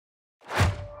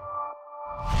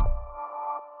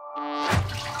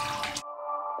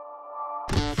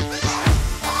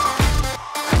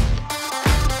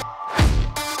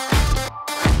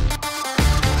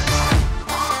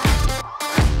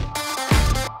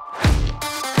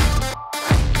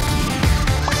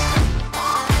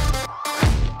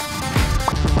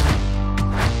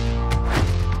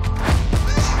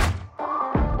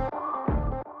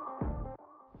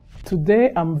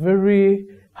Today I'm very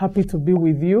happy to be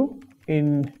with you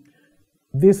in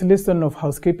this lesson of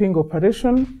housekeeping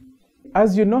operation.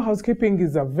 As you know, housekeeping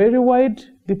is a very wide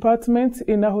department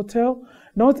in a hotel.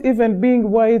 Not even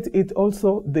being wide, it's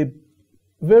also the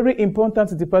very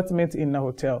important department in a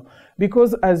hotel.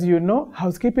 Because as you know,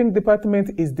 housekeeping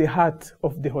department is the heart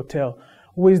of the hotel.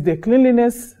 With the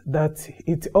cleanliness that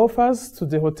it offers to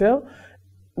the hotel,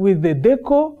 with the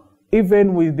decor,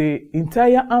 even with the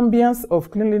entire ambience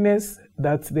of cleanliness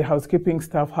that the housekeeping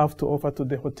staff have to offer to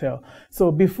the hotel.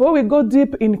 So before we go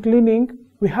deep in cleaning,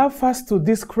 we have first to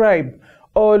describe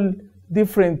all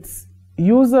different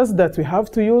users that we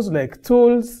have to use, like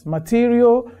tools,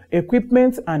 material,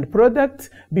 equipment, and product,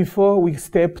 before we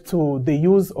step to the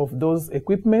use of those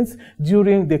equipments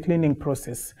during the cleaning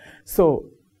process. So,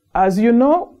 as you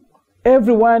know,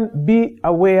 everyone be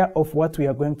aware of what we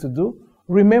are going to do.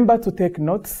 Remember to take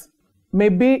notes.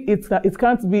 Maybe it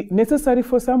can't be necessary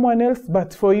for someone else,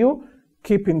 but for you,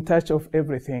 keep in touch of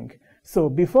everything. So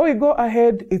before you go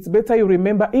ahead, it's better you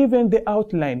remember even the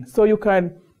outline, so you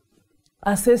can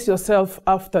assess yourself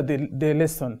after the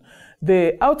lesson.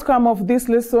 The outcome of this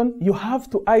lesson, you have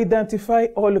to identify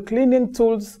all cleaning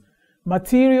tools,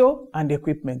 material, and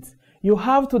equipment. You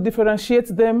have to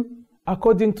differentiate them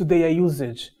according to their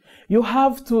usage. You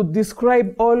have to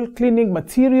describe all cleaning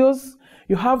materials.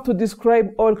 You have to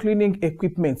describe all cleaning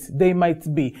equipment. They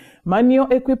might be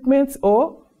manual equipment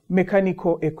or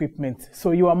mechanical equipment.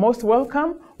 So you are most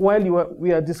welcome while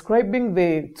we are describing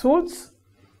the tools.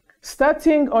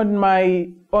 Starting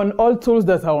on all tools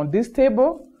that are on this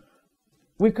table,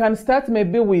 we can start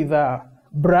maybe with a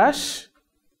brush.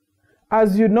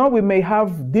 As you know, we may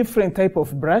have different type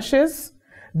of brushes.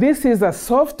 This is a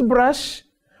soft brush,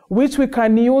 which we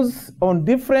can use on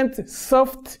different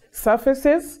soft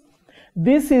surfaces.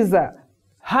 This is a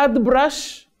hard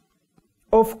brush,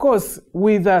 of course,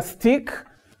 with a stick,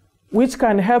 which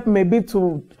can help maybe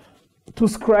to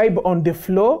scribe on the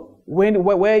floor.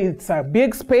 Where it's a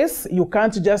big space, you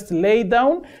can't just lay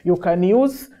down. You can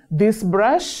use this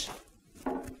brush.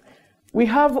 We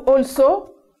have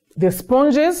also the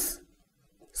sponges.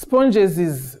 Sponges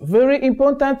is very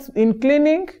important in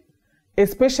cleaning,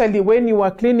 especially when you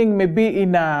are cleaning maybe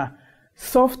in a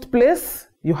soft place.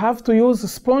 You have to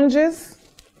use sponges.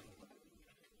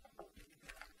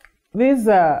 These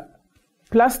are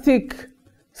plastic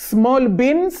small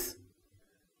bins,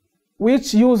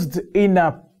 which used in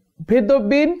a pedo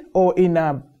bin or in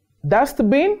a dust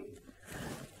bin.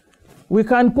 We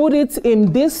can put it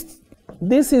in this.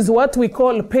 This is what we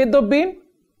call pedo bin.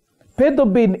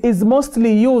 Pedo bin is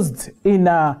mostly used in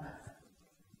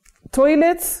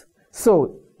toilets.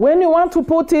 So when you want to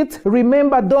put it,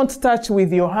 remember, don't touch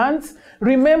with your hands.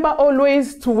 Remember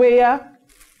always to wear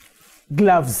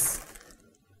gloves.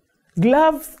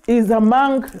 Gloves is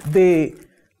among the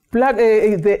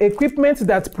equipment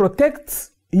that protects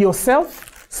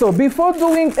yourself. So before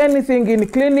doing anything in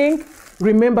cleaning,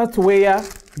 remember to wear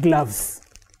gloves.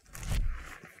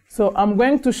 So I'm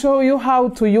going to show you how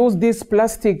to use this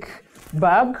plastic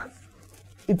bag.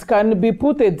 It can be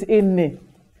put in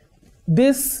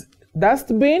this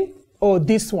dustbin or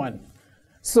this one.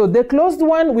 So the closed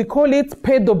one, we call it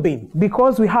pedo bin,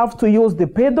 because we have to use the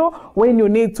pedo when you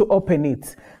need to open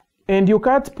it. And you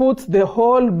can't put the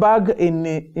whole bag in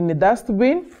the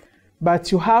dustbin,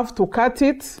 but you have to cut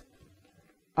it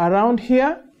around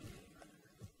here.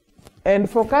 And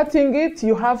for cutting it,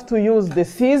 you have to use the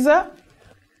scissor.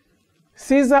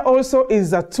 Scissor also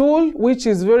is a tool which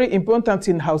is very important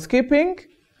in housekeeping.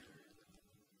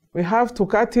 We have to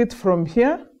cut it from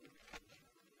here.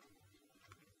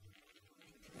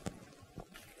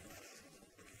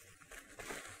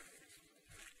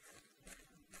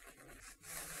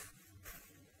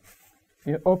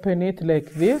 You open it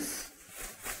like this.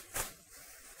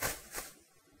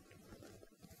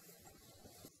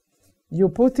 You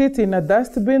put it in a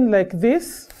dustbin like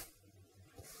this.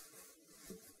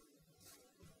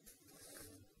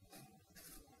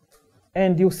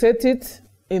 And you set it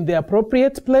in the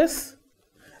appropriate place.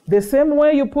 The same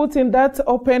way you put in that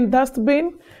open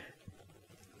dustbin,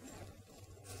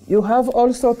 you have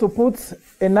also to put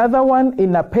another one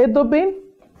in a pedo bin.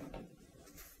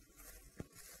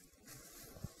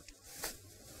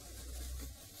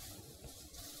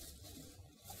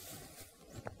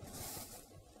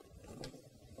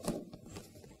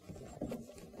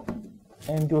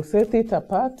 And you set it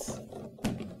apart.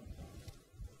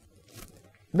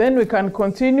 Then we can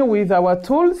continue with our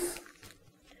tools.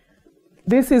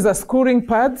 This is a scouring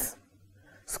pad.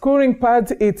 Scouring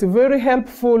pad, it's very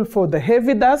helpful for the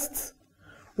heavy dust.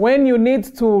 When you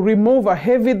need to remove a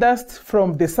heavy dust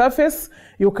from the surface,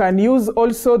 you can use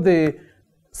also the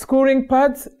scouring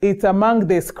pads, it's among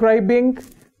the scribing.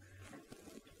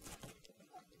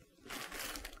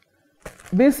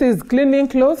 This is cleaning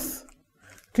clothes.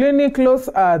 Cleaning clothes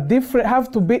are different,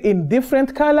 have to be in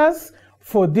different colors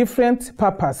for different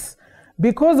purpose.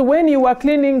 Because when you are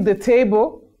cleaning the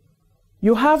table,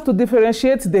 you have to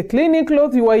differentiate the cleaning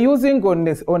cloth you are using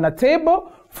on a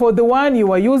table for the one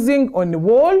you are using on the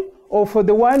wall, or for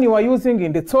the one you are using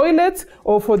in the toilet,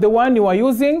 or for the one you are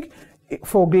using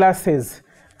for glasses.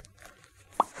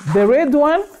 The red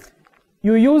one,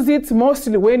 you use it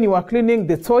mostly when you are cleaning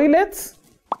the toilet.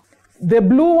 The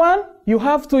blue one, you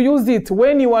have to use it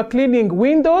when you are cleaning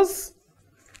windows.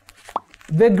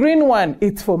 The green one,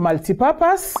 it's for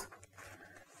multi-purpose.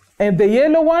 And the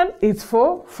yellow one is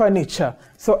for furniture.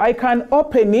 So I can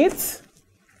open it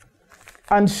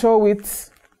and show it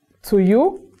to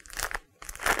you.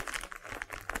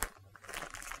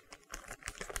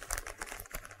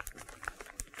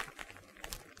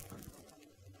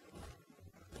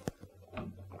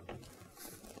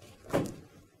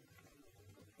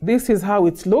 This is how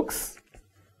it looks.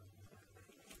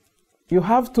 You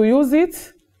have to use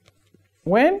it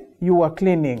when you are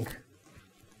cleaning.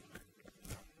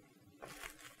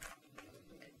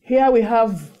 Here we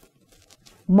have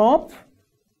mop.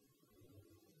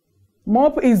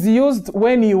 Mop is used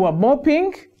when you are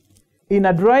mopping in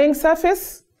a drying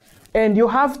surface, and you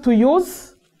have to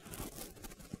use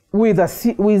with a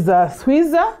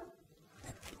tweezer.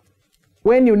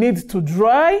 When you need to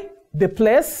dry the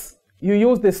place, you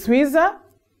use the tweezer.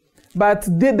 But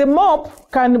the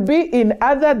mop can be in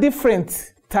other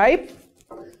different type,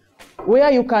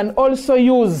 where you can also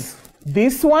use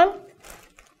this one.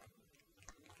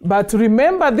 But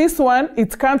remember, this one,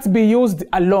 it can't be used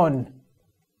alone.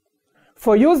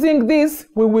 For using this,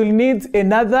 we will need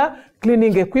another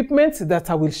cleaning equipment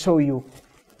that I will show you.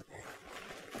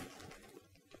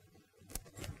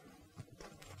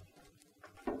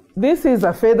 This is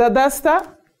a feather duster.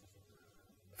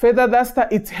 Feather duster,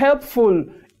 it's helpful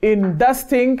in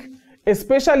dusting,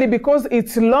 especially because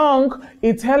it's long,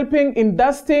 it's helping in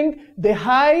dusting the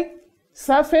high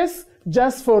surface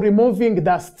just for removing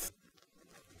dust.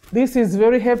 This is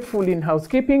very helpful in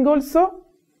housekeeping also.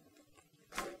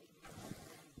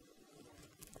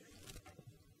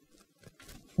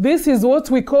 This is what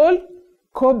we call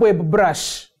cobweb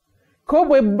brush.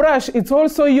 Cobweb brush is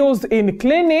also used in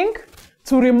cleaning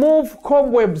to remove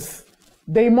cobwebs.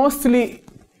 They mostly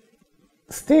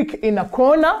stick in a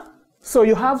corner, so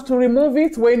you have to remove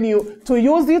it to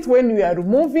use it when you are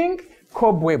removing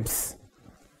cobwebs.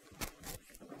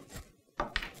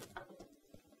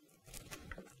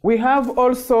 We have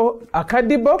also a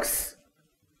caddy box.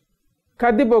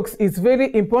 Caddy box is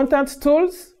very important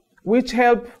tools which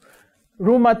help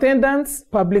room attendants,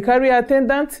 public area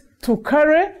attendants to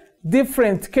carry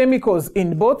different chemicals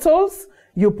in bottles.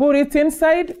 You put it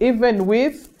inside, even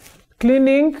with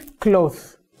cleaning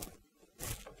cloth.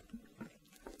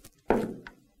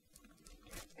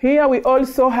 Here we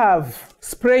also have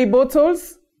spray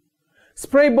bottles.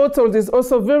 Spray bottles is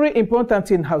also very important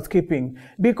in housekeeping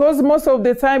because most of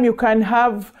the time you can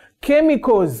have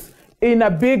chemicals in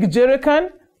a big jerrycan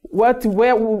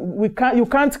you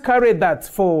can't carry that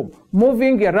for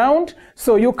moving around.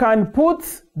 So you can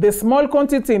put the small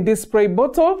quantity in this spray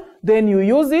bottle, then you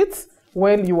use it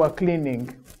while you are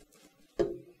cleaning.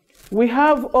 We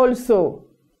have also,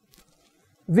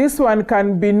 this one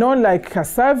can be known like a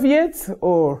serviette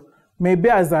or maybe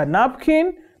as a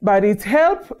napkin, but it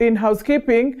helps in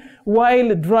housekeeping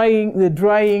while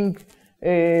drying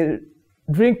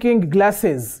drinking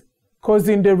glasses. Because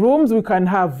in the rooms we can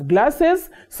have glasses,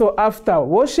 so after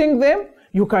washing them,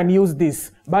 you can use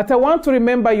this. But I want to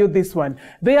remember you this one.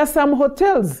 There are some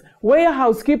hotels where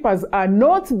housekeepers are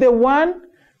not the one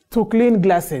to clean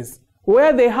glasses,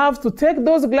 where they have to take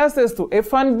those glasses to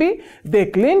F&B, they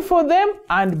clean for them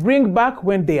and bring back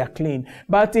when they are clean.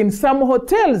 But in some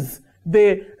hotels,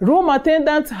 the room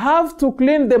attendants have to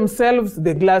clean themselves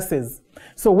the glasses.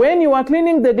 So when you are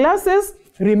cleaning the glasses,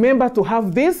 remember to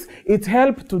have this. It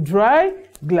helps to dry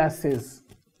glasses.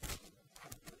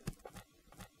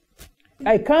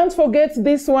 I can't forget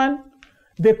this one.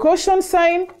 The caution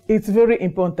sign is very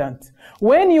important.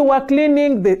 When you are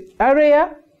cleaning the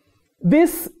area,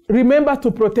 remember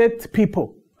to protect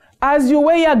people. As you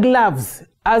wear gloves,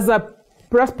 as a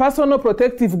personal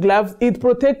protective gloves, it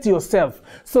protects yourself.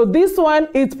 So this one,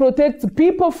 it protects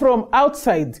people from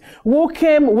outside who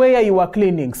came where you are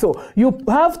cleaning. So you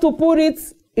have to put it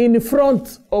in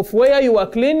front of where you are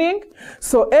cleaning.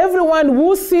 So everyone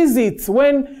who sees it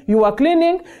when you are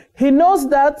cleaning, he knows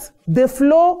that the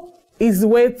floor is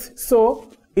wet,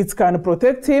 so it can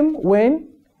protect him when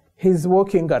he's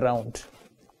walking around.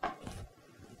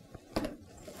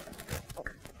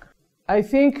 I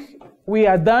think we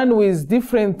are done with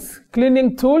different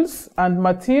cleaning tools and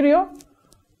material.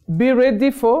 Be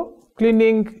ready for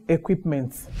cleaning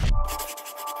equipment.